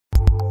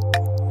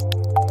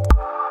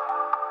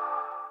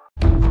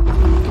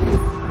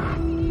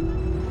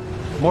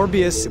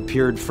Morbius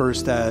appeared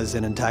first as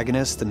an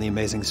antagonist in The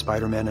Amazing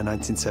Spider-Man in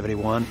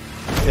 1971,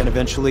 and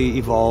eventually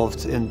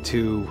evolved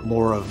into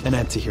more of an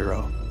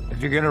anti-hero.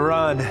 If you're gonna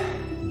run,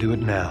 do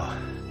it now.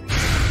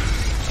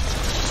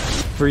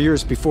 For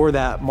years before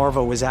that,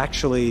 Marvel was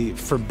actually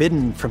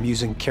forbidden from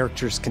using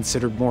characters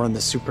considered more on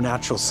the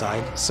supernatural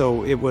side,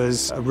 so it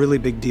was a really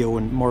big deal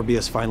when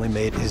Morbius finally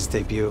made his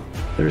debut.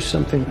 There's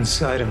something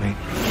inside of me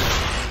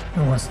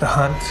that wants to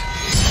hunt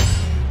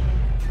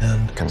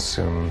and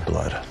consume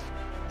blood.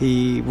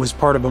 He was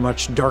part of a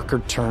much darker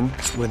turn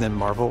within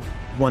Marvel,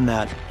 one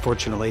that,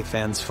 fortunately,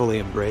 fans fully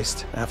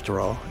embraced. After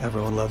all,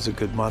 everyone loves a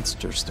good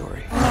monster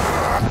story.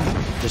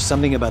 There's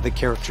something about the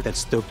character that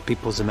stoked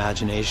people's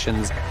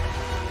imaginations.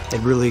 It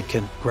really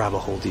can grab a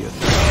hold of you.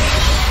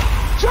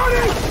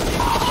 Johnny!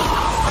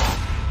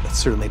 It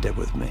certainly did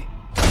with me.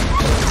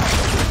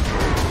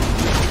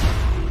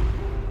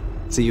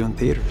 See you in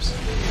theaters.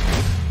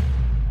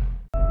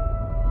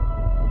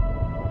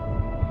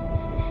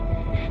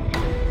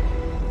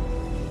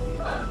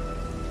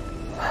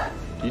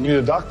 You need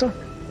a doctor?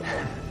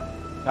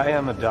 I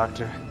am a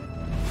doctor.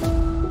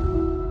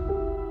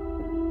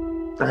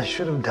 I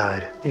should have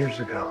died years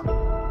ago.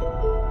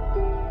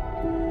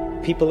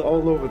 People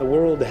all over the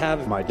world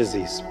have my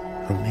disease.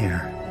 I'm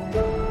here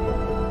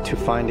to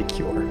find a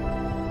cure.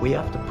 We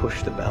have to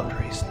push the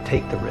boundaries,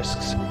 take the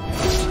risks.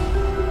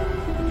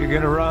 If you're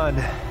gonna run,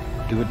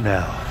 do it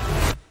now.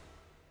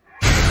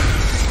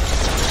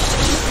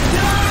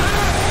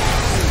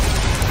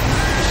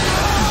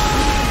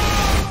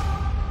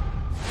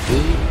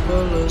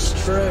 People are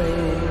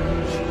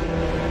strange.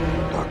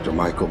 Dr.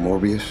 Michael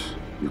Morbius,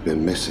 you've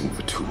been missing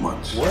for 2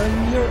 months.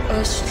 When you're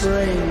a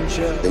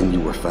stranger, Then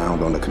you were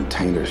found on a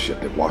container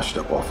ship that washed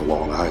up off of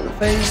Long Island.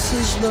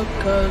 faces look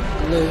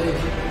ugly.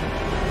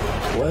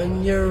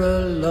 When you're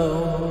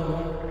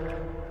alone,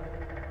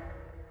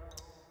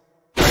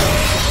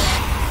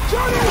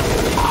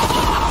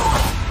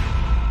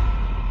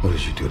 What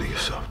did you do to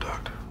yourself,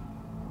 Doctor?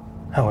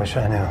 I wish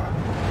I knew.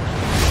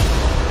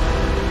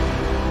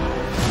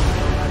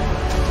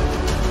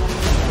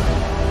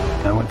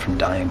 I went from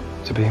dying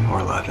to being more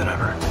alive than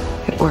ever.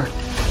 It worked.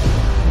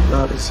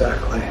 Not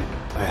exactly.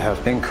 I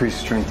have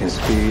increased strength and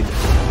speed,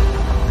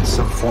 and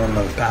some form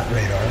of bat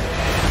radar.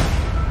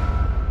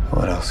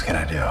 What else can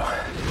I do?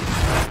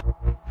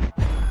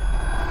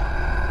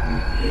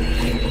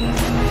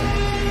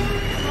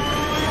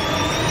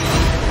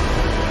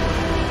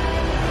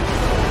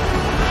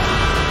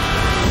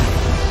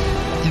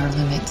 There are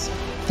limits.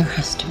 There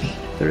has to be.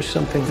 There's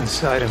something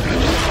inside of me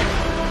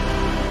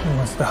that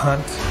wants to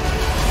hunt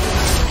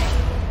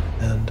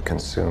and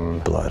consume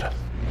blood.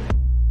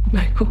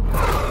 Michael.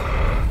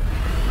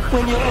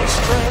 when you're a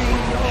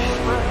stranger,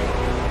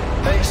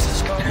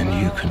 faces come.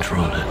 Can you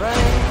control it?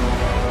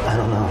 I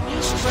don't know.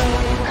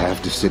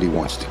 Half the city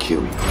wants to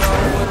kill you.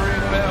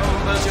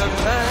 Remembers your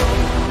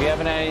name We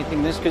haven't had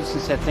anything this good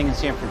since that thing in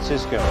San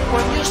Francisco.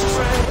 when you're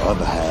strange. The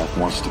other half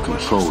wants to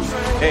control you.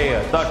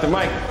 Hey, Dr.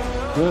 Mike,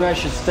 you and I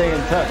should stay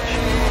in touch.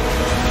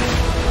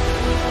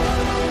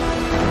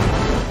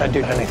 I'd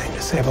do anything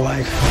to save a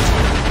life,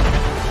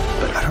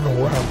 but I don't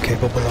know what I'm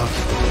capable of.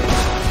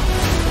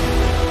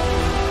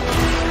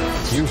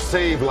 You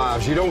save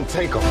lives, you don't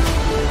take them.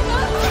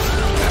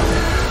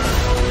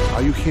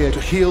 Are you here to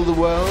heal the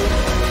world?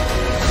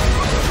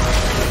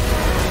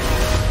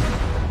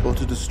 Or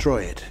to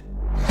destroy it?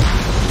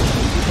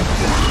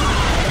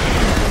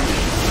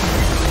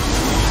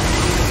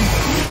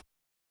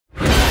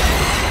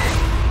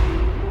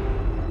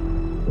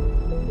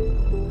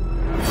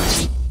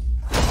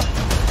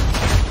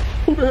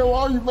 Who the hell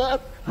are you, man?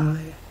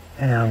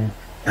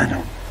 I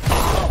know.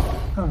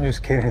 I'm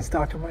just kidding. It's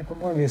Dr. Michael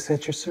Morbius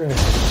at your service.